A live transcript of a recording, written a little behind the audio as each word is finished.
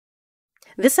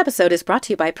This episode is brought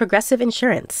to you by Progressive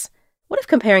Insurance. What if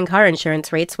comparing car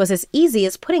insurance rates was as easy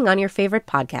as putting on your favorite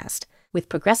podcast? With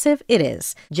Progressive, it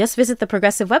is. Just visit the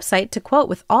Progressive website to quote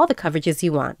with all the coverages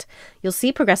you want. You'll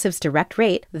see Progressive's direct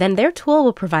rate, then their tool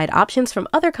will provide options from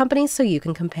other companies so you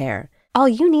can compare. All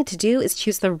you need to do is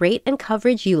choose the rate and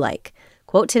coverage you like.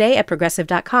 Quote today at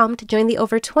Progressive.com to join the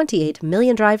over 28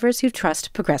 million drivers who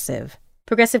trust Progressive.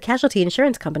 Progressive Casualty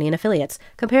Insurance Company and Affiliates.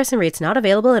 Comparison rates not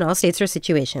available in all states or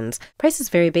situations. Prices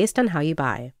vary based on how you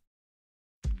buy.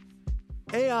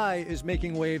 AI is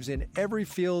making waves in every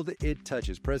field it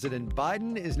touches. President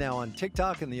Biden is now on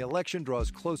TikTok, and the election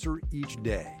draws closer each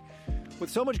day. With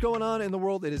so much going on in the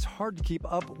world, it is hard to keep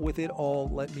up with it all,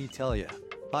 let me tell you.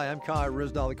 Hi, I'm Kai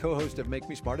Rizdal, the co-host of Make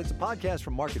Me Smart. It's a podcast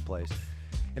from Marketplace.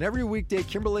 And every weekday,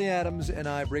 Kimberly Adams and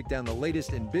I break down the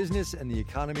latest in business and the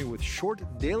economy with short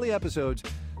daily episodes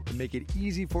to make it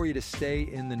easy for you to stay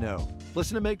in the know.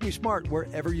 Listen to Make Me Smart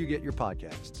wherever you get your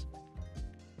podcasts.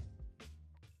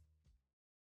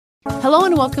 Hello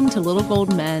and welcome to Little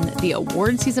Gold Men, the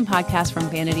award season podcast from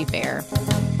Vanity Fair.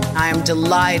 I am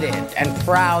delighted and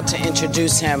proud to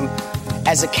introduce him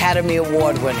as Academy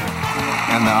Award winner.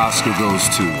 And the Oscar goes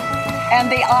to...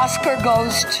 And the Oscar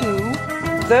goes to...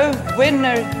 The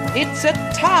winner, it's a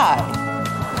tie.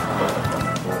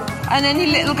 And any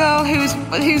little girl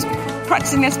who's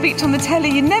practicing their speech on the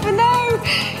telly, you never know.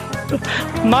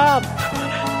 Mom,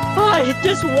 I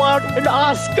just want an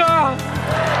Oscar.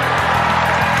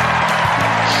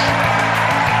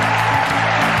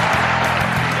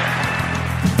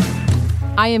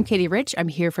 I am Katie Rich. I'm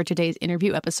here for today's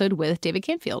interview episode with David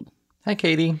Canfield. Hi,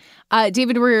 Katie.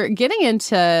 David, we're getting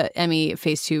into Emmy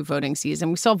Phase 2 voting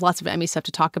season. We still have lots of Emmy stuff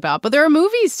to talk about, but there are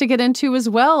movies to get into as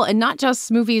well, and not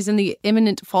just movies in the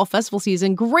imminent fall festival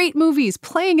season. Great movies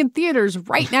playing in theaters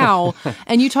right now.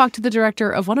 And you talked to the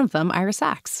director of one of them, Ira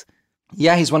Sachs.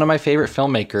 Yeah, he's one of my favorite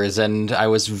filmmakers, and I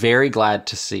was very glad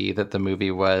to see that the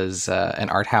movie was an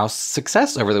art house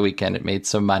success over the weekend. It made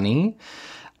some money.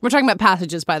 We're talking about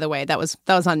Passages, by the way. That was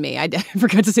on me. I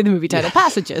forgot to say the movie title. Yeah.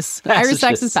 Passages. Ira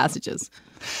Sachs' Passages.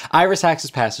 Ira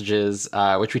Sachs' Passages,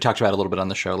 which we talked about a little bit on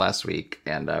the show last week,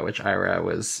 and which Ira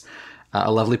was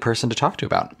a lovely person to talk to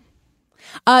about.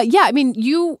 Yeah, I mean,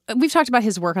 we've talked about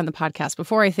his work on the podcast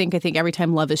before. I think every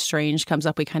time Love is Strange comes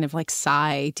up, we kind of like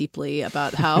sigh deeply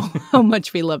about how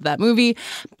much we love that movie.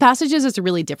 Passages is a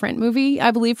really different movie,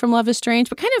 I believe, from Love is Strange,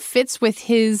 but kind of fits with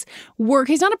his work.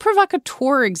 He's not a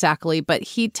provocateur exactly, but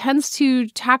he tends to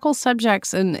tackle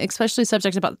subjects, and especially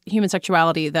subjects about human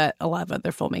sexuality, that a lot of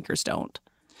other filmmakers don't.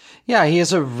 Yeah, he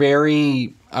has a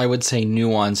very, I would say,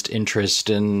 nuanced interest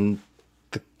in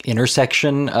the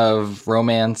intersection of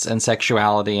romance and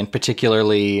sexuality, and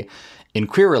particularly in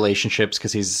queer relationships,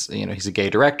 because he's a gay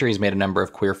director. He's made a number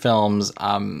of queer films.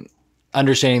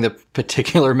 Understanding the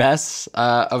particular mess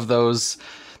of those,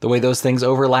 the way those things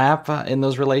overlap in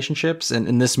those relationships.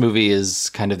 And this movie is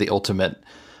kind of the ultimate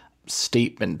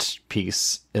statement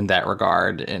piece in that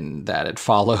regard, in that it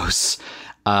follows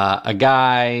a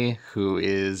guy who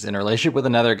is in a relationship with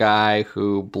another guy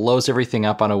who blows everything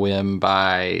up on a whim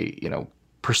by,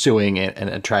 pursuing an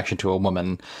attraction to a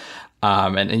woman.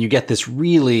 And you get this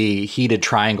really heated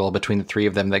triangle between the three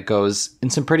of them that goes in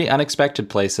some pretty unexpected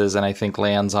places, and I think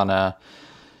lands on a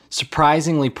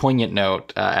surprisingly poignant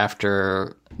note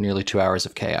after nearly 2 hours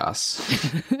of chaos.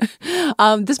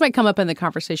 This might come up in the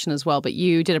conversation as well, but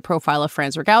you did a profile of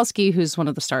Franz Rogowski, who's one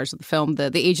of the stars of the film,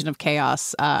 the agent of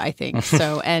chaos, I think.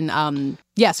 So, and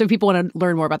so if people want to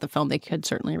learn more about the film, they could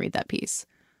certainly read that piece.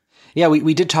 Yeah,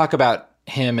 we did talk about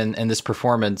him and this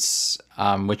performance,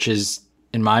 which is,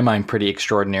 in my mind, pretty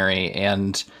extraordinary.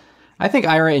 And I think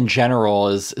Ira in general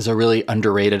is a really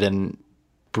underrated and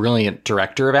brilliant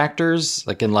director of actors.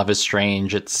 Like in Love is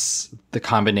Strange, it's the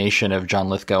combination of John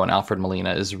Lithgow and Alfred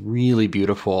Molina is really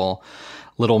beautiful.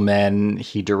 Little Men,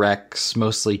 he directs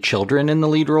mostly children in the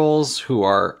lead roles who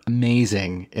are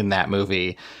amazing in that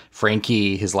movie.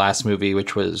 Frankie, his last movie,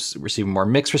 which was receiving more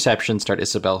mixed reception, starred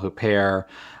Isabelle Huppert.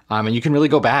 And you can really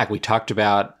go back. We talked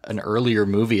about an earlier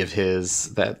movie of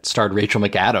his that starred Rachel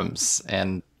McAdams.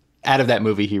 And out of that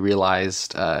movie, he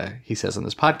realized, he says on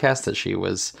this podcast, that she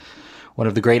was one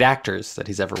of the great actors that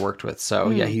he's ever worked with. So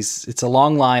yeah, it's a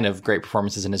long line of great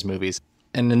performances in his movies.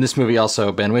 And in this movie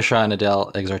also, Ben Whishaw and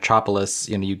Adele Exarchopoulos,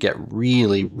 you get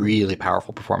really, really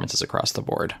powerful performances across the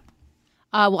board.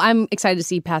 Well, I'm excited to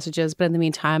see Passages, but in the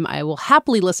meantime, I will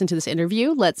happily listen to this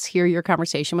interview. Let's hear your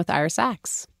conversation with Ira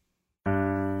Sachs.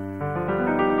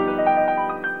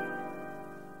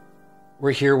 We're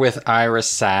here with Ira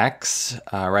Sachs,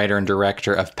 writer and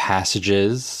director of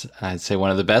Passages. I'd say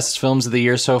one of the best films of the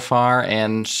year so far,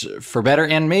 and for better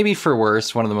and maybe for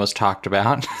worse, one of the most talked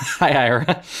about. Hi,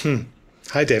 Ira.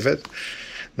 Hi, David.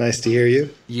 Nice to hear you.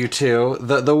 You too.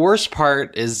 The worst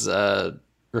part is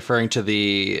referring to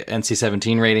the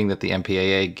NC-17 rating that the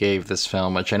MPAA gave this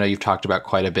film, which I know you've talked about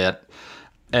quite a bit.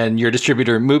 And your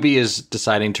distributor, Mubi, is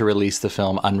deciding to release the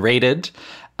film unrated.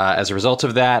 As a result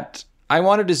of that, I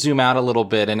wanted to zoom out a little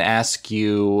bit and ask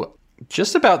you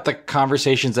just about the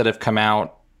conversations that have come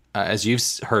out as you've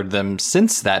heard them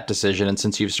since that decision and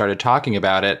since you've started talking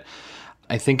about it.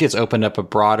 I think it's opened up a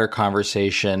broader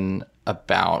conversation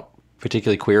about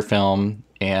particularly queer film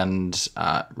and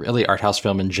really art house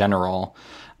film in general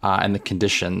and the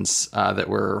conditions that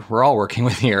we're all working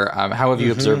with here. How have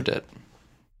you observed it?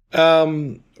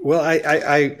 Well,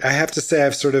 I have to say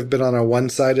I've sort of been on a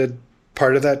one-sided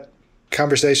part of that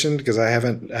conversation because I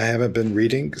haven't been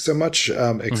reading so much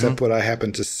except what I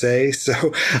happen to say.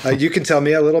 So you can tell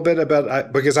me a little bit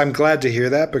about because I'm glad to hear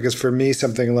that, because for me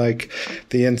something like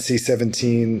the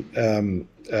NC-17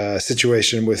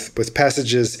 situation with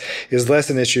Passages is less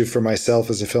an issue for myself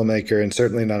as a filmmaker, and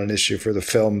certainly not an issue for the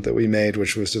film that we made,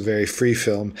 which was a very free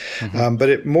film. But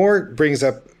it more brings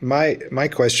up my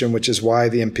question, which is why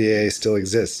the MPAA still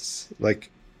exists.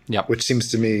 Which seems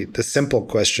to me the simple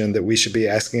question that we should be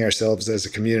asking ourselves as a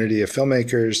community of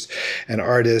filmmakers and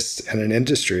artists and an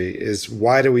industry is,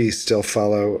 why do we still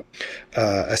follow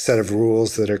a set of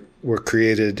rules that were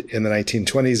created in the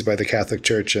 1920s by the Catholic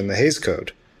Church and the Hays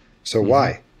Code? So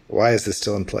why? Why is this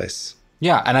still in place?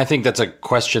 Yeah, and I think that's a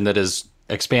question that is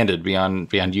expanded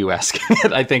beyond you asking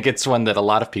it. I think it's one that a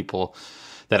lot of people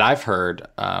that I've heard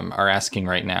are asking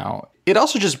right now. It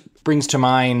also just brings to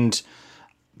mind,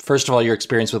 first of all, your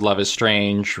experience with Love is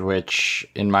Strange, which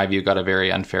in my view got a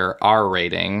very unfair R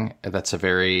rating. That's a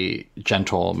very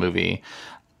gentle movie.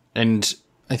 And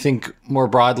I think more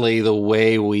broadly, the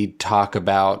way we talk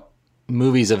about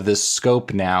movies of this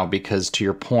scope now, because to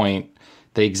your point,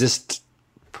 they exist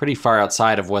pretty far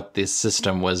outside of what this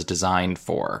system was designed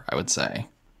for, I would say.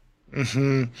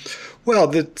 Well,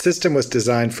 the system was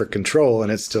designed for control,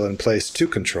 and it's still in place to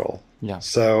control. Yeah.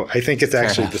 So I think it's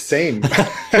actually the same.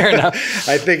 Fair enough.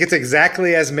 I think it's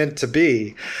exactly as meant to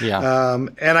be. Yeah.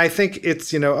 And I think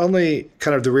it's, only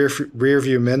kind of the rear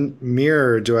view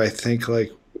mirror do I think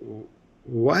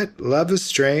what? Love is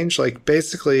Strange?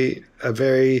 Basically a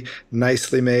very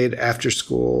nicely made after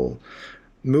school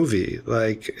movie.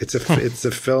 It's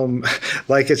a film.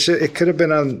 It could have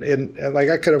been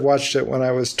I could have watched it when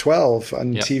I was 12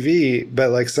 on TV,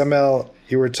 but somehow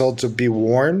you were told to be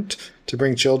warned to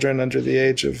bring children under the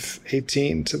age of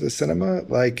 18 to the cinema.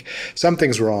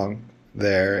 Something's wrong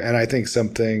there, and I think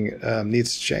something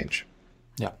needs to change.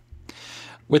 Yeah.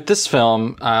 With this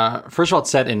film, first of all,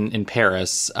 it's set in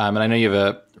Paris, and I know you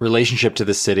have a relationship to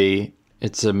the city.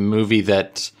 It's a movie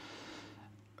that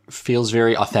feels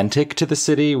very authentic to the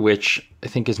city, which I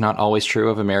think is not always true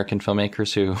of American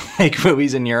filmmakers who make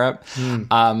movies in Europe.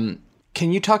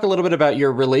 Can you talk a little bit about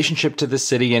your relationship to the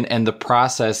city and the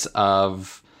process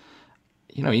of,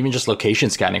 even just location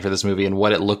scouting for this movie and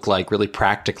what it looked like really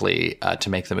practically to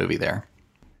make the movie there?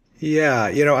 Yeah.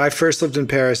 I first lived in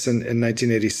Paris in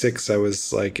 1986. I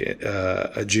was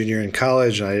a junior in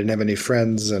college, and I didn't have any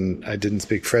friends, and I didn't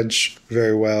speak French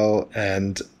very well.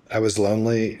 And I was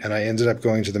lonely, and I ended up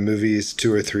going to the movies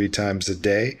 2 or 3 times a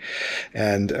day.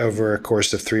 And over a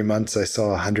course of 3 months, I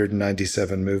saw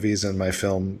 197 movies, and my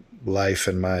film life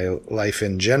and my life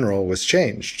in general was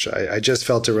changed. I just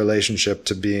felt a relationship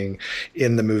to being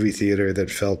in the movie theater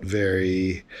that felt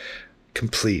very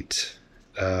complete.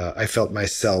 I felt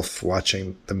myself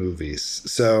watching the movies.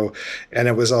 So, and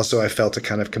it was also, I felt a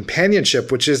kind of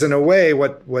companionship, which is in a way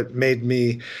what made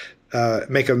me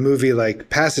make a movie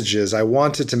like Passages. I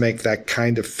wanted to make that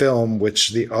kind of film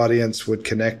which the audience would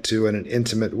connect to in an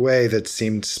intimate way that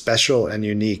seemed special and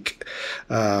unique.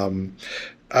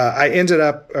 I ended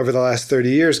up, over the last 30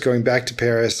 years, going back to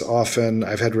Paris often.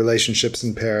 I've had relationships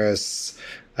in Paris.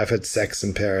 I've had sex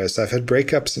in Paris. I've had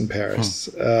breakups in Paris.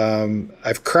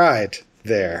 I've cried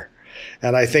there.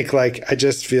 And I think I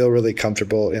just feel really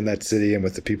comfortable in that city and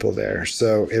with the people there.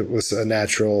 So it was a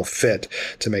natural fit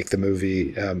to make the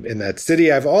movie in that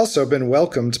city. I've also been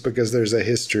welcomed because there's a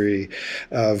history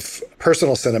of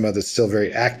personal cinema that's still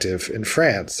very active in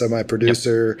France. So my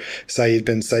producer, Saïd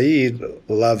bin Saïd,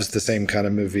 loves the same kind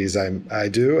of movies I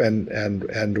do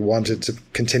and wanted to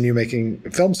continue making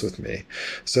films with me.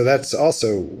 So that's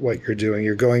also what you're doing.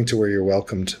 You're going to where you're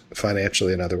welcomed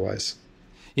financially and otherwise.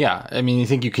 Yeah, I mean, you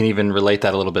think you can even relate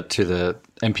that a little bit to the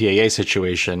MPAA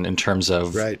situation in terms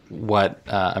of what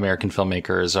American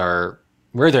filmmakers are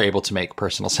where they're able to make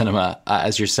personal cinema,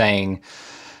 as you're saying.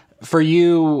 For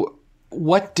you,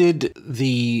 what did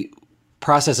the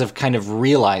process of kind of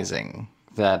realizing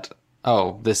that,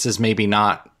 oh, this is maybe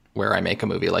not where I make a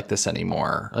movie like this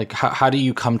anymore? Like, how do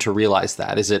you come to realize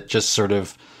that? Is it just sort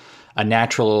of a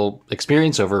natural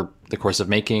experience over the course of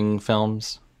making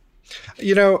films?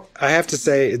 You know, I have to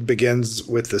say it begins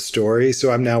with the story.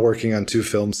 So I'm now working on 2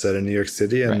 films set in New York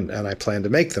City, and I plan to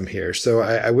make them here. So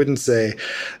I wouldn't say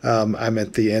I'm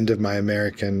at the end of my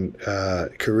American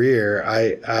career.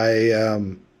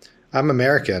 I'm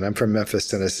American. I'm from Memphis,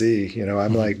 Tennessee. You know,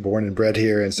 I'm like born and bred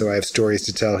here, and so I have stories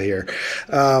to tell here.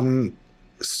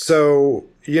 So,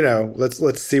 you know,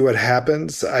 let's see what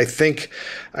happens. I think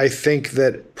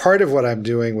that part of what I'm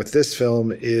doing with this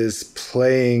film is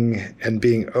playing and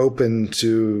being open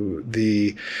to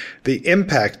the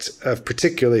impact of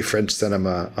particularly French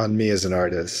cinema on me as an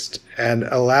artist, and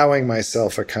allowing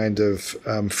myself a kind of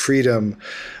freedom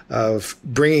of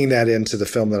bringing that into the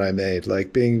film that I made,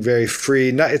 like being very free.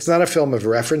 It's not a film of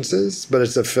references, but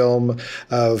it's a film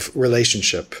of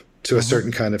relationship to a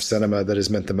certain kind of cinema that has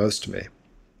meant the most to me.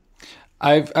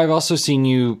 I've also seen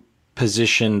you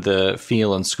position the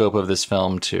feel and scope of this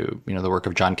film to, you know, the work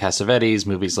of John Cassavetes,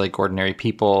 movies like Ordinary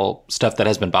People, stuff that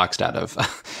has been boxed out of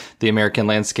the American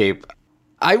landscape.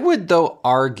 I would, though,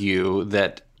 argue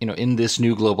that, you know, in this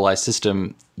new globalized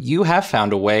system, you have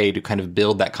found a way to kind of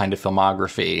build that kind of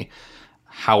filmography,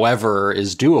 however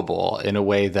is doable, in a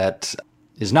way that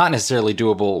is not necessarily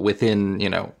doable within, you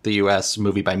know, the US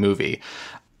movie by movie.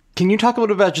 Can you talk a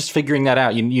little bit about just figuring that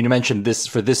out? You mentioned this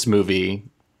for this movie.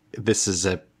 This is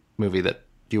a movie that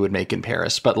you would make in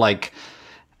Paris. But, like,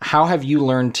 how have you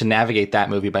learned to navigate that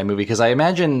movie by movie? Because I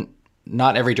imagine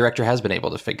not every director has been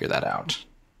able to figure that out.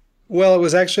 Well, it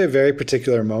was actually a very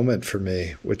particular moment for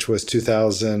me, which was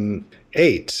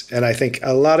 2008. And I think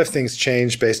a lot of things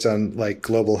changed based on like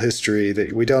global history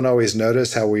that we don't always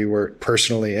notice how we were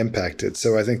personally impacted.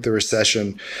 So I think the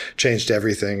recession changed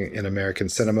everything in American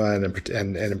cinema,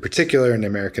 and in particular in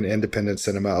American independent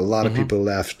cinema. A lot of people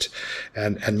left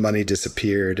and money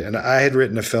disappeared. And I had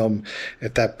written a film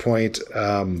at that point,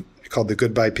 called The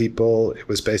Goodbye People. It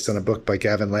was based on a book by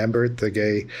Gavin Lambert, the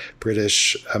gay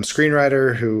British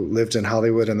screenwriter who lived in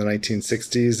Hollywood in the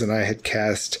 1960s. And I had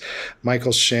cast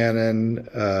Michael Shannon,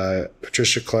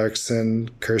 Patricia Clarkson,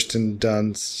 Kirsten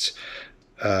Dunst,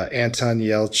 Anton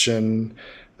Yelchin,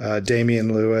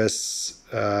 Damian Lewis,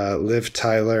 Liv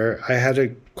Tyler. I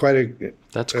had quite a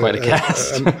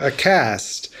cast. a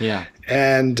cast. Yeah.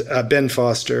 And Ben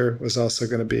Foster was also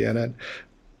going to be in it,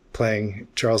 playing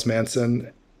Charles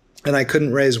Manson. And I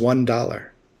couldn't raise $1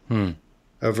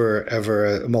 over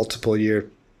a multiple year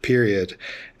period.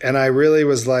 And I really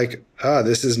was like,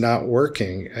 this is not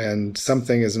working, and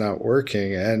something is not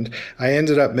working. And I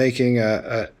ended up making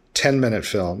a 10-minute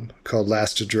film called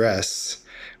Last Address,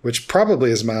 which probably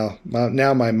is now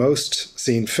my most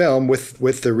seen film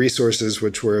with the resources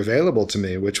which were available to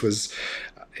me, which was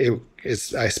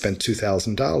I spent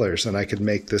 $2,000 and I could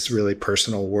make this really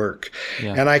personal work.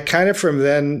 Yeah. And I kind of from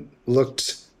then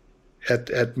looked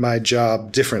at my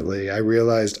job differently. I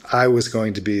realized I was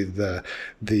going to be the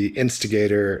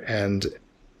instigator, and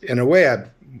in a way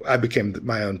I became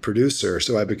my own producer.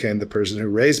 So I became the person who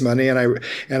raised money, and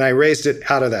I raised it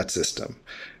out of that system.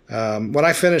 When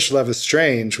I finished Love is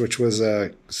Strange, which was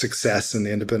a success in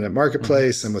the independent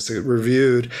marketplace and was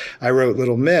reviewed, I wrote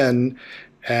Little Men,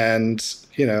 and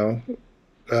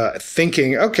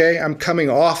thinking, okay, I'm coming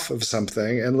off of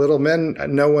something, and Little Men,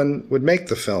 no one would make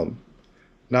the film.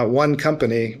 Not one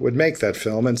company would make that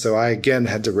film. And so I, again,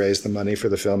 had to raise the money for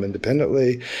the film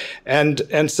independently. And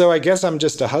so I guess I'm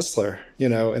just a hustler,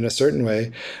 in a certain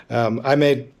way. I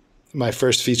made my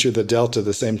first feature, The Delta,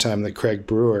 the same time that Craig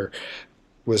Brewer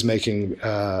was making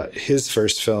his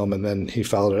first film. And then he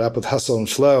followed it up with Hustle and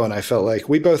Flow. And I felt like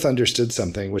we both understood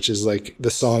something, which is like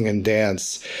the song and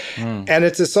dance. And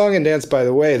it's a song and dance, by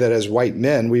the way, that as white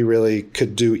men, we really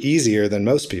could do easier than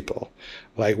most people.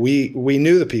 Like we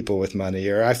knew the people with money,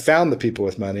 or I found the people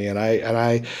with money,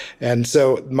 and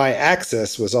so my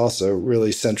access was also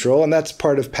really central, and that's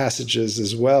part of Passages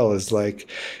as well. Is like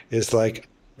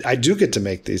I do get to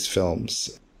make these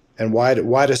films, and why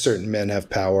do certain men have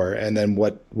power, and then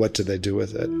what do they do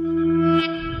with it?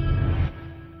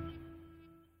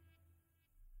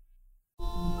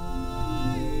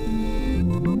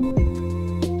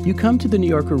 You come to the New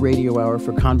Yorker Radio Hour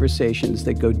for conversations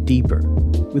that go deeper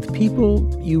with people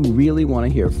you really want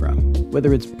to hear from,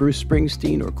 whether it's Bruce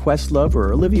Springsteen or Questlove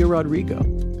or Olivia Rodrigo,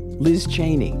 Liz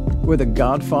Cheney, or the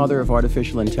godfather of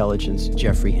artificial intelligence,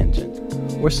 Geoffrey Hinton,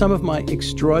 or some of my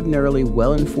extraordinarily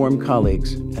well-informed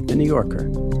colleagues at The New Yorker.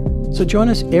 So join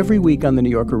us every week on the New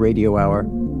Yorker Radio Hour,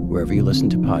 wherever you listen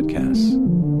to podcasts.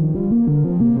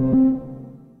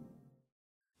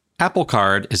 Apple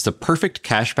Card is the perfect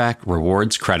cashback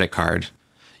rewards credit card.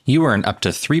 You earn up to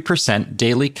 3%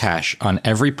 daily cash on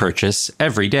every purchase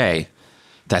every day.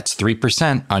 That's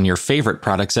 3% on your favorite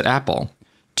products at Apple,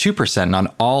 2% on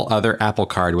all other Apple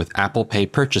Card with Apple Pay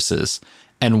purchases,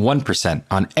 and 1%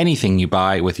 on anything you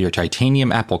buy with your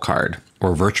titanium Apple Card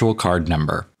or virtual card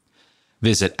number.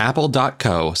 Visit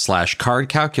apple.co/card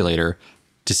calculator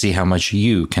to see how much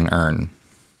you can earn.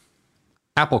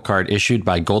 Apple Card issued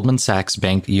by Goldman Sachs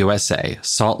Bank USA,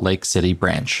 Salt Lake City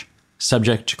branch.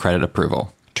 Subject to credit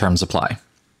approval. Terms apply.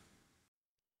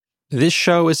 This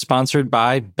show is sponsored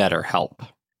by BetterHelp.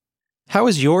 How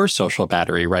is your social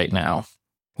battery right now?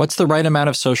 What's the right amount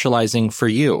of socializing for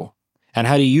you? And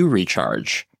how do you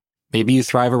recharge? Maybe you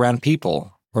thrive around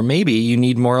people, or maybe you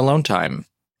need more alone time.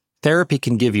 Therapy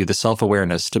can give you the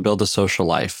self-awareness to build a social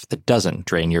life that doesn't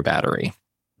drain your battery.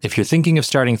 If you're thinking of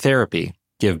starting therapy,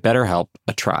 give BetterHelp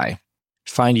a try.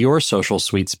 Find your social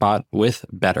sweet spot with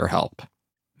BetterHelp.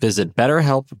 Visit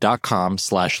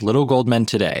betterhelp.com/littlegoldmen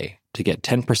today to get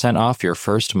 10% off your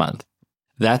first month.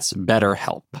 That's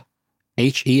BetterHelp.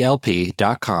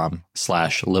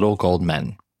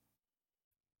 HELP.com/littlegoldmen.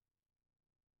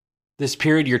 This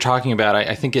period you're talking about,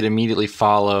 I think it immediately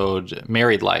followed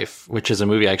Married Life, which is a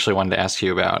movie I actually wanted to ask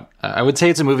you about. I would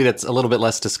say it's a movie that's a little bit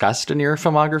less discussed in your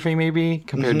filmography, maybe,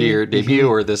 compared to your debut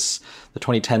or the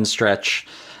 2010 stretch.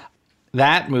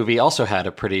 That movie also had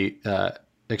a pretty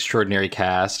extraordinary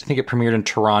cast. I think it premiered in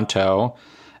Toronto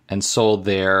and sold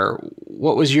there.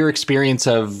 What was your experience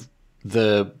of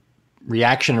the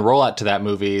reaction and rollout to that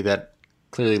movie that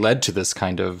clearly led to this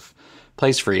kind of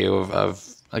place for you of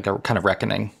like a kind of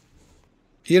reckoning?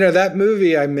 You know, that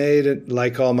movie I made,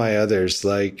 like all my others,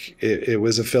 like it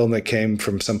was a film that came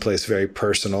from someplace very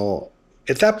personal.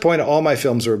 At that point, all my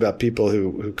films were about people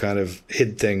who kind of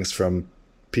hid things from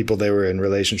people they were in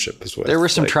relationships with. There were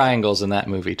some triangles in that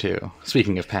movie too,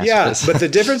 speaking of pacifists. Yeah, but the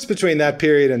difference between that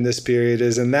period and this period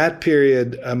is in that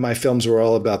period, my films were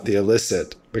all about the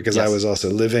illicit, because I was also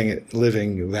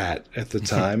living that at the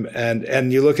time.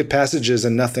 And you look at Passages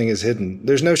and nothing is hidden.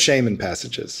 There's no shame in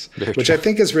Passages, which I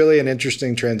think is really an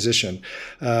interesting transition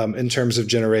in terms of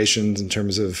generations, in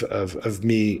terms of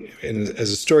me as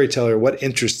a storyteller, what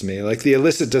interests me. Like the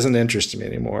illicit doesn't interest me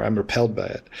anymore. I'm repelled by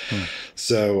it.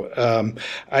 So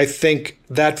I think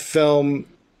that film,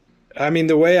 I mean,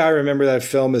 the way I remember that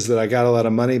film is that I got a lot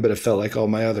of money, but it felt like all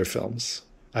my other films.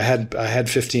 I had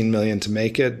 15 million to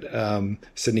make it.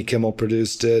 Sidney Kimmel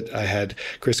produced it. I had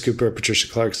Chris Cooper, Patricia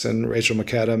Clarkson, Rachel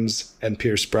McAdams, and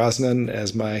Pierce Brosnan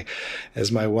as my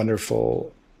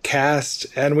wonderful cast,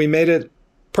 and we made it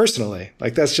personally.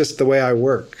 Like that's just the way I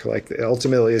work. Like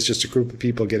ultimately, it's just a group of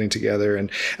people getting together, and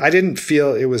I didn't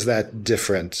feel it was that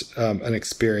different an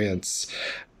experience.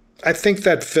 I think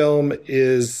that film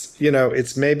is, you know,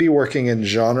 it's maybe working in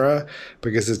genre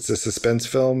because it's a suspense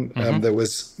film that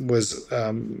was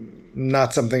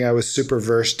not something I was super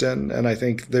versed in. And I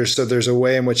think there's a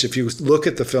way in which if you look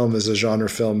at the film as a genre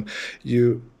film,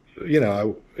 you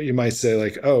might say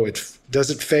like, oh,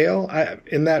 does it fail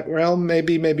in that realm?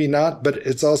 Maybe, maybe not. But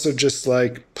it's also just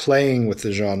like playing with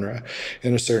the genre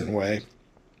in a certain way.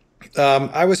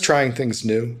 I was trying things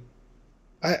new.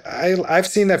 I've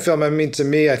seen that film. I mean, to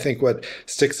me, I think what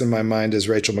sticks in my mind is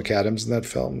Rachel McAdams in that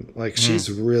film. Like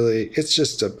she's really, it's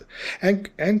just and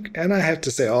I have to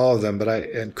say all of them,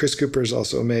 and Chris Cooper is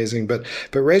also amazing. But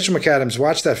Rachel McAdams,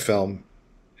 watch that film,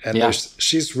 and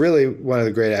she's really one of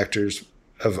the great actors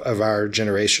of our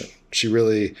generation. She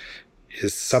really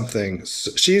is something.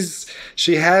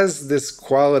 She has this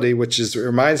quality which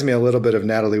reminds me a little bit of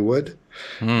Natalie Wood,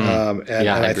 and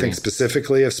I think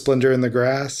specifically of Splendor in the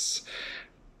Grass.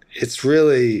 It's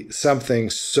really something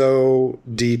so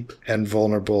deep and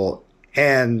vulnerable,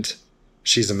 and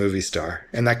she's a movie star.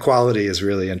 And that quality is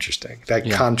really interesting. That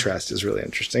contrast is really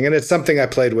interesting. And it's something I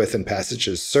played with in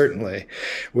Passages, certainly,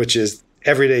 which is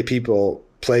everyday people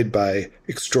played by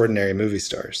extraordinary movie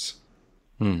stars.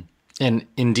 And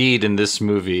indeed, in this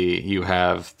movie, you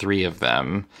have three of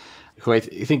them who I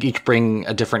think each bring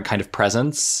a different kind of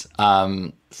presence.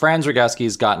 Franz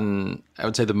Rogowski's gotten, I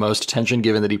would say, the most attention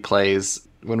given that he plays.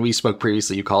 When we spoke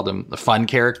previously, you called him the fun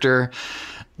character.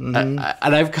 And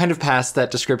I've kind of passed that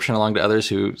description along to others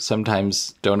who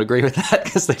sometimes don't agree with that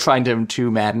because they find him too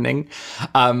maddening.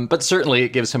 But certainly it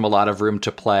gives him a lot of room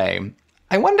to play.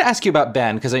 I wanted to ask you about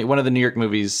Ben, because one of the New York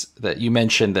movies that you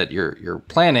mentioned that you're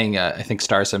planning, I think,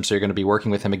 stars him, so you're going to be working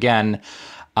with him again.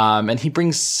 And he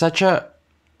brings such a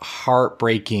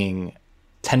heartbreaking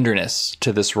tenderness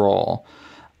to this role.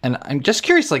 And I'm just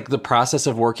curious, like, the process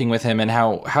of working with him and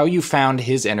how you found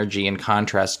his energy in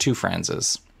contrast to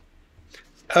Franz's.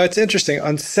 It's interesting.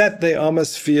 On set, they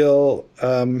almost feel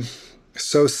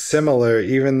so similar,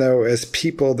 even though as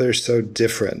people they're so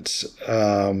different.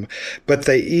 But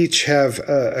they each have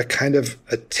a kind of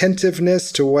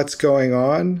attentiveness to what's going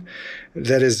on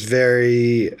that is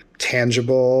very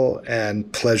tangible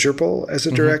and pleasurable as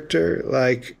a director.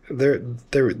 Like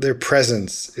their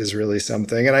presence is really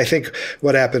something. And I think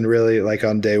what happened really like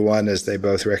on day one is they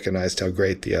both recognized how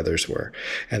great the others were.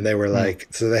 And they were like,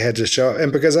 so they had to show,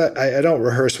 and because I don't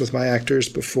rehearse with my actors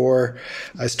before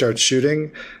I start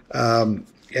shooting,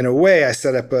 in a way I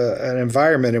set up an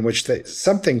environment in which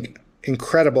something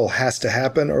incredible has to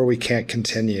happen or we can't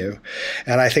continue.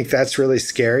 And I think that's really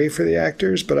scary for the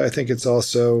actors, but I think it's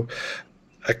also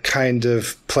a kind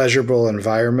of pleasurable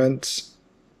environment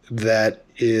that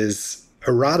is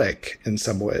erotic in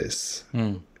some ways.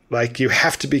 Like you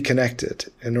have to be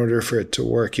connected in order for it to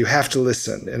work. You have to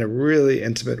listen in a really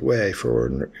intimate way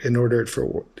in order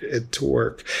for it to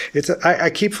work. I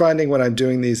keep finding when I'm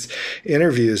doing these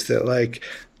interviews that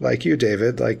like you,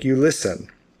 David, like you listen.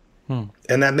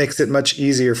 And that makes it much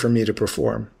easier for me to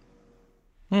perform.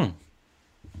 I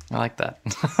like that.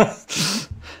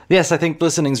 Yes, I think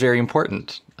listening is very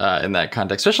important in that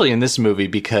context, especially in this movie,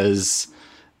 because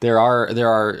there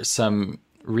are some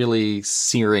really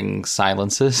searing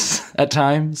silences at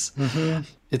times.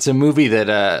 It's a movie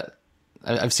that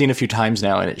I've seen a few times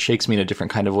now, and it shakes me in a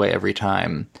different kind of way every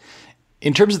time.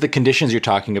 In terms of the conditions you're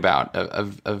talking about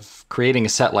of creating a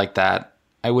set like that,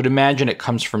 I would imagine it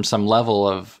comes from some level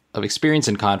of experience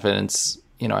and confidence.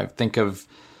 You know, I think of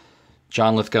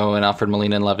John Lithgow and Alfred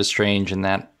Molina in Love is Strange and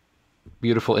that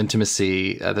beautiful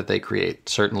intimacy that they create.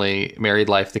 Certainly Married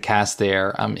Life, the cast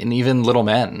there, and even Little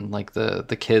Men, like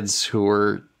the kids who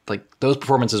were like, those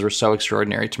performances were so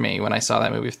extraordinary to me when I saw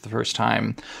that movie for the first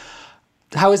time.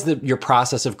 How has your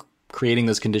process of creating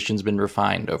those conditions been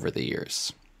refined over the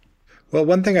years? Well,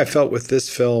 one thing I felt with this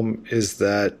film is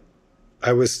that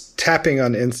I was tapping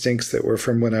on instincts that were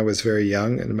from when I was very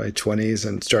young in my 20s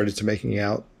and started to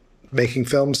making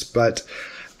films, but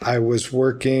I was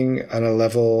working on a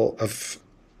level of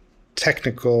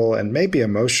technical and maybe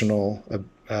emotional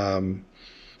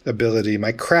ability.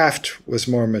 My craft was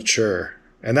more mature,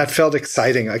 and that felt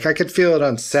exciting. Like I could feel it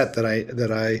on set that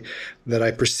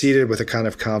I proceeded with a kind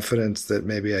of confidence that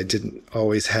maybe I didn't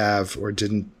always have or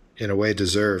didn't in a way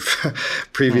deserve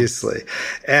previously.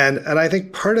 And I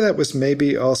think part of that was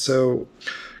maybe also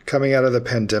coming out of the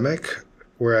pandemic,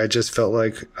 where I just felt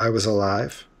like I was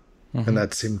alive. And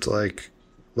that seemed like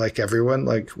everyone,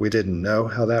 like we didn't know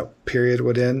how that period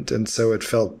would end. And so it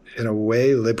felt in a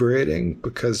way liberating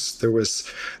because there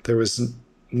was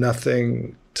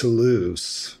nothing to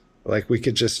lose. Like we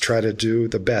could just try to do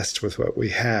the best with what we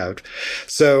had.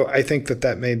 So I think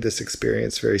that made this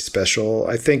experience very special.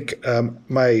 I think I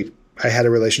had a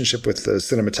relationship with the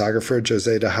cinematographer,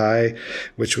 Jose de Hai,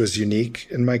 which was unique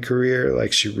in my career.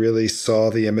 Like she really saw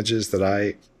the images that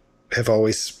I have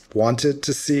always wanted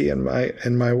to see in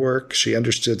my work. She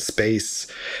understood space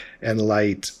and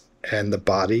light and the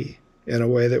body in a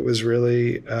way that was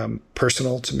really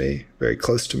personal to me, very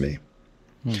close to me.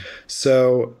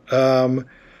 So,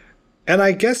 and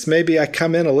I guess maybe I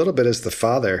come in a little bit as the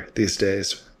father these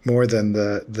days, more than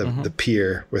the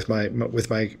peer with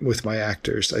my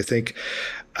actors. I think,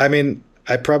 I mean,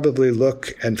 I probably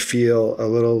look and feel a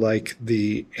little like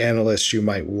the analyst you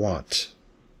might want.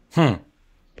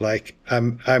 Like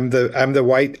I'm the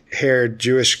white-haired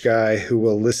Jewish guy who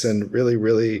will listen really,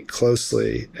 really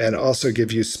closely and also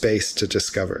give you space to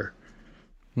discover.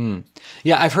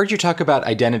 Yeah, I've heard you talk about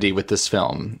identity with this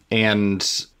film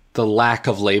and the lack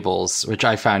of labels, which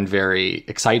I found very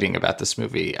exciting about this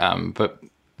movie. But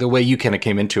the way you kind of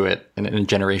came into it in a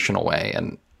generational way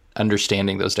and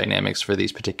understanding those dynamics for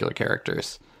these particular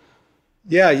characters.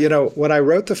 Yeah, you know, when I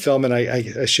wrote the film and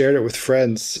I shared it with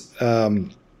friends,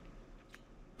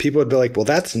 people would be like, well,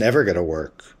 that's never going to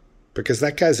work because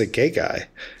that guy's a gay guy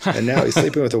and now he's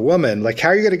sleeping with a woman. Like, how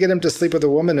are you going to get him to sleep with a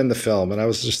woman in the film? And I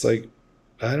was just like,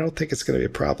 I don't think it's going to be a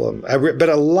problem. But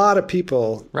a lot of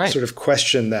people sort of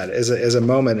question that as a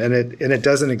moment, and it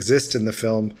doesn't exist in the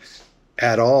film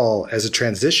at all as a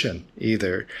transition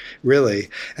either, really.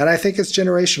 And I think it's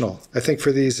generational. I think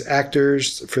for these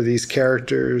actors, for these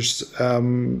characters,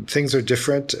 things are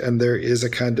different, and there is a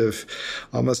kind of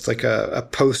almost like a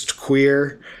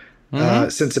post-queer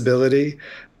sensibility.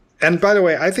 And by the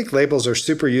way, I think labels are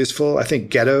super useful. I think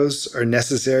ghettos are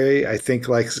necessary. I think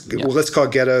well, let's call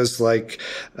ghettos like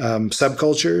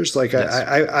subcultures. Like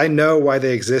I know why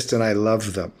they exist and I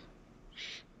love them.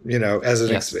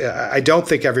 I don't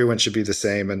think everyone should be the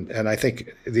same. And I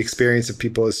think the experience of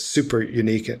people is super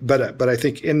unique. But I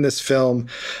think in this film,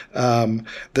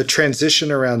 the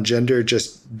transition around gender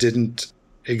just didn't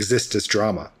exist as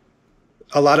drama.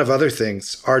 A lot of other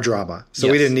things are drama.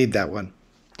 So we didn't need that one.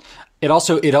 It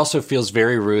also feels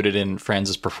very rooted in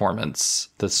Franz's performance,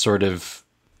 the sort of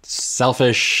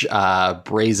selfish,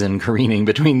 brazen careening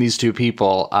between these two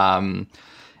people.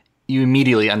 You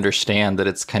immediately understand that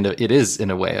it is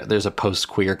in a way, there's a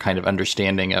post-queer kind of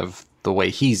understanding of the way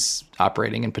he's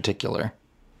operating in particular.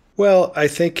 Well, I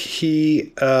think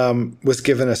he was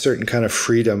given a certain kind of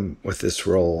freedom with this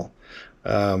role,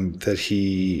 that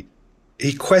he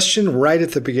questioned right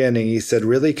at the beginning. He said,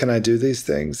 "Really, can I do these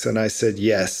things?" And I said,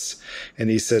 "Yes." And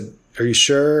he said, "Are you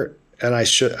sure?" And I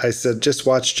said, "Just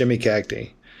watch Jimmy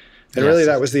Cagney." And really,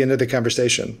 that was the end of the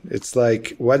conversation. It's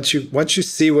like once you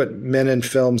see what men in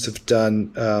films have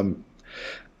done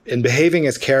in behaving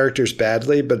as characters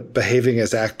badly, but behaving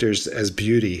as actors as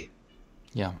beauty,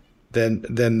 then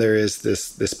there is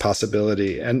this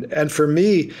possibility. And for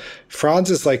me,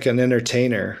 Franz is like an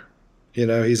entertainer.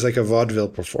 He's like a vaudeville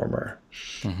performer,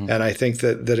 and I think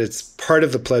that it's part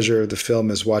of the pleasure of the film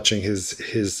is watching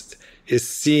is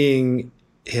seeing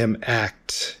him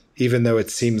act. Even though it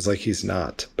seems like he's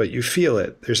not, but you feel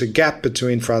it. There's a gap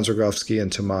between Franz Rogowski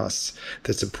and Tomas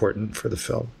that's important for the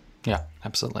film. Yeah,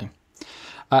 absolutely.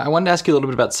 I wanted to ask you a little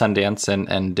bit about Sundance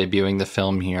and debuting the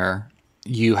film here.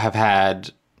 You have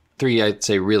had 3, I'd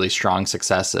say, really strong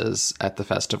successes at the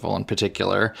festival in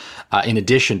particular, in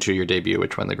addition to your debut,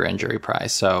 which won the Grand Jury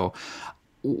Prize. So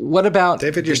what about...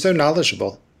 David, you're so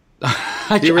knowledgeable.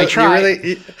 I try.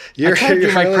 It's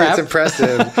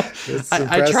impressive. It's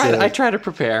impressive. I try to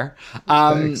prepare.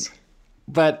 Thanks.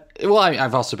 But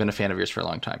I've also been a fan of yours for a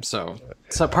long time. So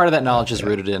part of that knowledge is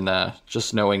rooted in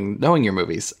just knowing your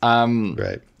movies.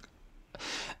 Right.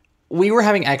 We were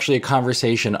having actually a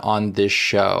conversation on this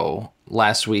show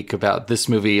last week about this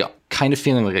movie kind of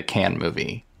feeling like a Cannes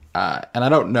movie. And I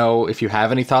don't know if you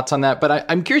have any thoughts on that, but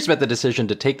I'm curious about the decision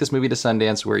to take this movie to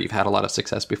Sundance, where you've had a lot of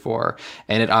success before,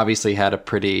 and it obviously had a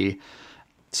pretty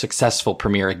successful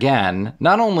premiere again,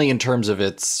 not only in terms of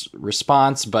its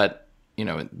response, but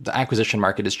the acquisition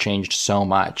market has changed so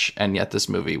much, and yet this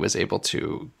movie was able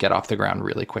to get off the ground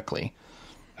really quickly.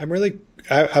 I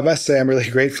must say I'm really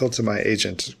grateful to my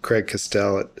agent, Craig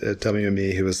Castell at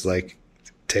WME, who was like,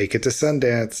 take it to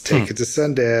Sundance, take it to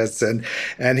Sundance.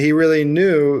 And he really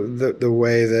knew the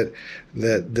way that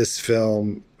this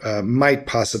film might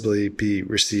possibly be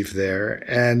received there.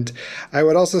 And I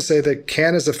would also say that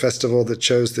Cannes is a festival that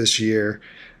chose this year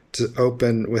to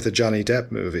open with a Johnny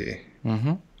Depp movie.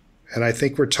 Mm-hmm. And I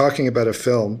think we're talking about a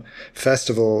film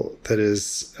festival that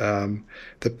is,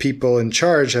 the people in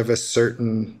charge have a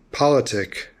certain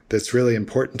politic that's really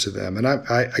important to them. And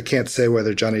I can't say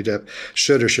whether Johnny Depp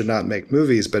should or should not make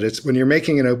movies, but it's when you're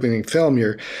making an opening film,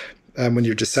 when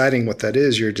you're deciding what that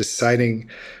is, you're deciding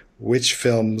which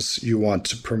films you want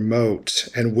to promote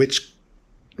and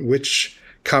which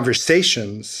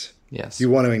conversations you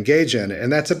want to engage in.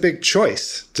 And that's a big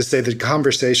choice, to say the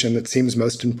conversation that seems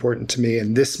most important to me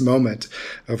in this moment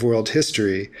of world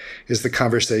history is the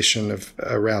conversation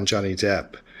around Johnny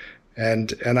Depp.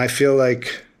 And I feel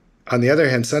like, on the other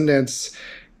hand, Sundance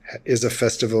is a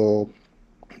festival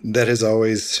that has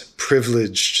always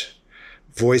privileged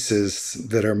voices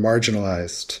that are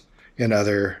marginalized in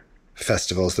other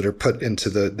festivals, that are put into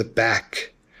the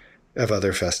back of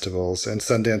other festivals. And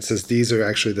Sundance says these are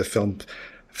actually the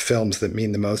films that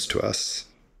mean the most to us.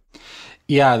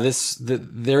 Yeah,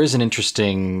 there is an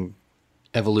interesting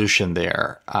evolution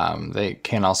there. They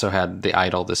also had The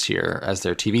Idol this year as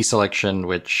their TV selection,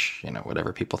 which,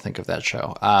 whatever people think of that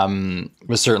show,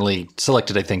 was certainly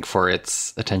selected, I think, for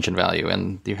its attention value.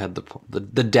 And you had the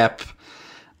Depp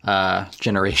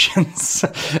generations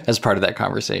as part of that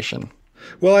conversation.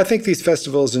 Well, I think these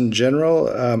festivals in general,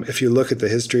 if you look at the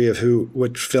history of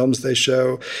what films they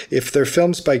show, if they're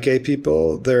films by gay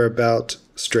people, they're about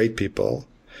straight people.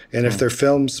 And if they're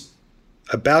films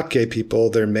about gay people,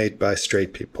 they're made by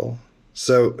straight people.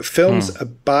 So films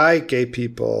by gay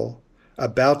people,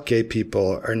 about gay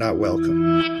people, are not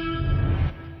welcome.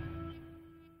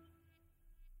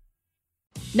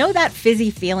 Know that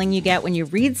fizzy feeling you get when you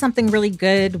read something really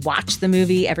good, watch the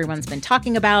movie everyone's been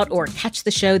talking about, or catch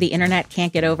the show the internet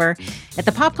can't get over? At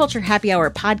the Pop Culture Happy Hour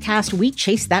podcast, we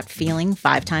chase that feeling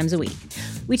 5 times a week.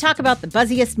 We talk about the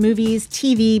buzziest movies,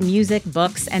 TV, music,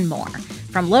 books, and more.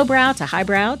 From lowbrow to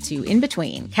highbrow to in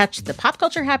between, catch the Pop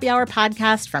Culture Happy Hour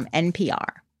podcast from NPR.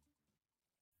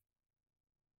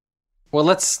 Well,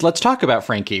 let's talk about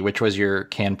Frankie, which was your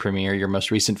Cannes premiere, your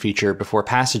most recent feature before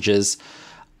Passages.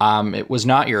 It was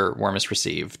not your warmest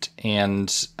received,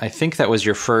 and I think that was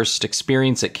your first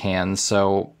experience at Cannes.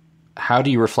 So how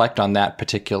do you reflect on that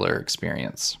particular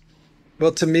experience?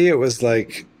 Well, to me, it was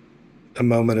like a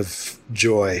moment of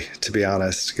joy, to be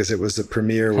honest, because it was a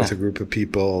premiere with a group of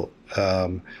people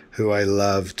who I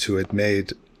loved, who had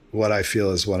made what I feel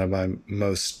is one of my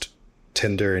most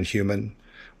tender and human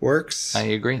works. I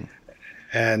agree.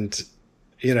 And,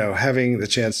 you know, having the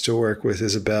chance to work with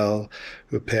Isabelle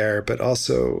Huppert, but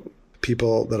also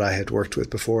people that I had worked with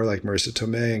before, like Marissa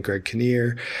Tomei and Greg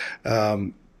Kinnear,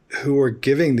 who were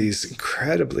giving these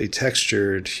incredibly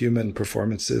textured human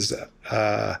performances,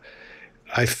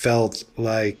 I felt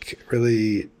like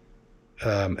really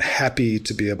happy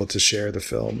to be able to share the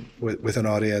film with an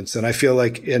audience. And I feel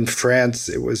like in France,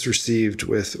 it was received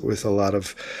with a lot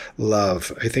of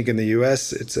love. I think in the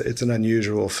US, it's an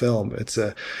unusual film. It's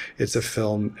a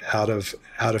film out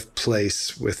of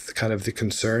place with kind of the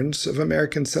concerns of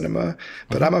American cinema,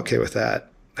 but I'm okay with that.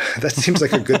 That seems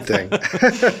like a good thing.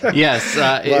 Yes.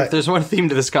 If there's one theme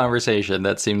to this conversation,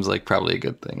 that seems like probably a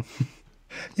good thing.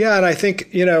 Yeah, and I think,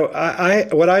 you know, I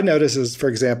what I noticed is, for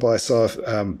example, I saw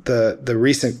the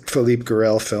recent Philippe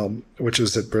Garrel film, which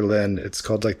was at Berlin. It's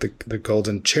called like the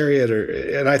Golden Chariot,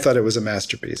 and I thought it was a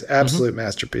masterpiece, absolute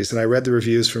masterpiece. And I read the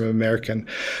reviews from American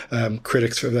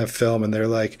critics for that film, and they're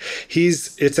like,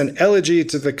 it's an elegy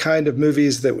to the kind of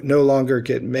movies that no longer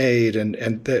get made,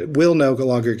 and that will no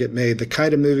longer get made, the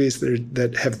kind of movies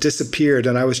that have disappeared.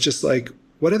 And I was just like,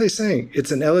 what are they saying?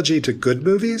 It's an elegy to good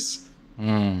movies?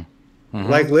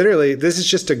 Like literally, this is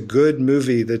just a good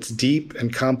movie that's deep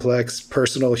and complex,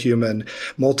 personal, human,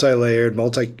 multi-layered,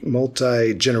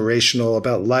 multi-generational,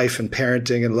 about life and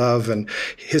parenting and love and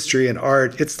history and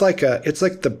art. It's like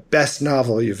the best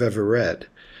novel you've ever read.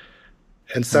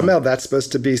 And somehow that's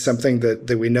supposed to be something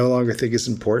that we no longer think is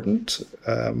important.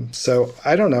 So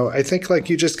I don't know. I think like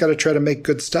you just got to try to make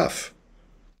good stuff.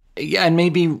 Yeah, and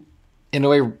maybe in a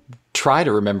way try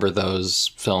to remember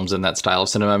those films in that style of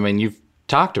cinema. I mean, you've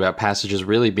talked about Passages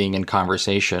really being in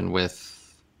conversation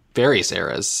with various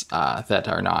eras that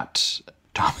are not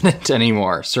dominant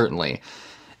anymore, certainly.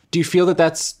 Do you feel that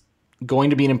that's going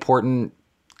to be an important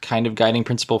kind of guiding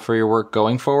principle for your work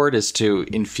going forward, is to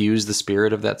infuse the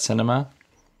spirit of that cinema?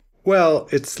 Well,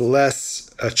 it's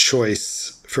less a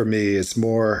choice for me. It's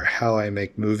more how I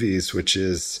make movies, which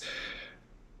is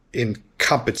in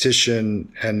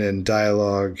competition and in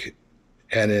dialogue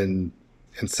and in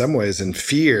some ways in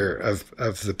fear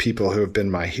of the people who have been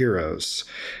my heroes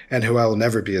and who I will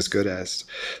never be as good as.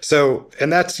 So,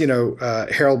 and that's, you know,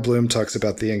 Harold Bloom talks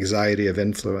about the anxiety of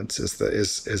influence is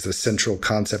the central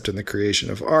concept in the creation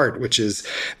of art, which is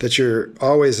that you're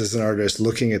always as an artist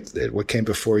looking at what came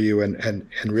before you and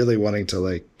really wanting to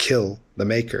like kill the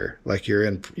maker. Like you're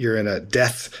in a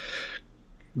death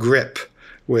grip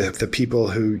with the people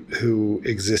who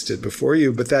existed before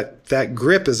you. But that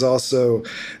grip is also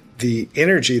the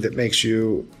energy that makes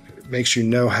you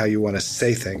know how you want to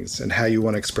say things and how you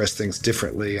want to express things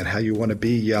differerly and how you want to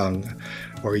be young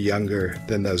or younger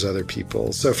than those other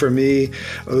people. So for me,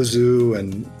 Ozu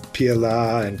and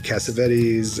Piala and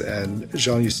Cassavetes and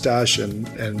Jean Eustache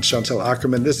and Chantal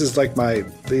Ackerman,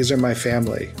 these are my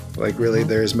family. Like really,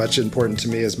 they're as much important to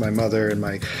me as my mother and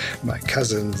my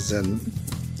cousins and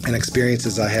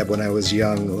experiences I had when I was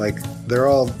young. Like they're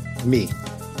all me.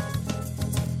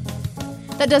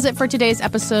 That does it for today's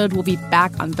episode. We'll be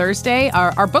back on Thursday.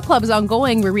 Our book club is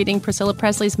ongoing. We're reading Priscilla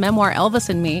Presley's memoir, Elvis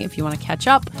and Me, if you want to catch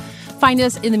up. Find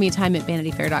us in the meantime at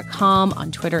vanityfair.com,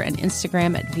 on Twitter and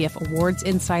Instagram at VF Awards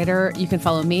Insider. You can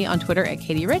follow me on Twitter at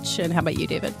Katie Rich. And how about you,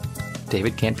 David?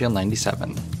 David Cantfield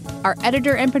 97. Our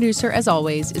editor and producer, as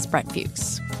always, is Brent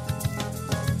Fuchs.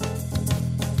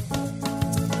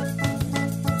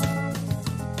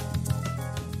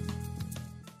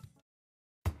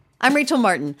 I'm Rachel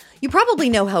Martin. You probably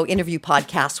know how interview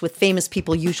podcasts with famous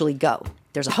people usually go.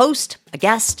 There's a host, a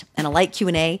guest, and a light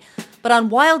Q&A. But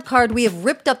on Wildcard, we have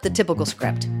ripped up the typical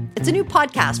script. It's a new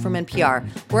podcast from NPR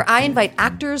where I invite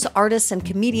actors, artists, and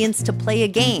comedians to play a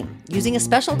game using a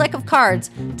special deck of cards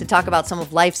to talk about some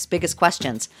of life's biggest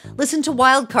questions. Listen to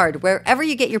Wildcard wherever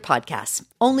you get your podcasts,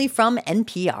 only from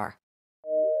NPR.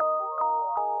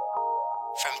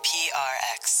 From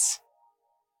PRX.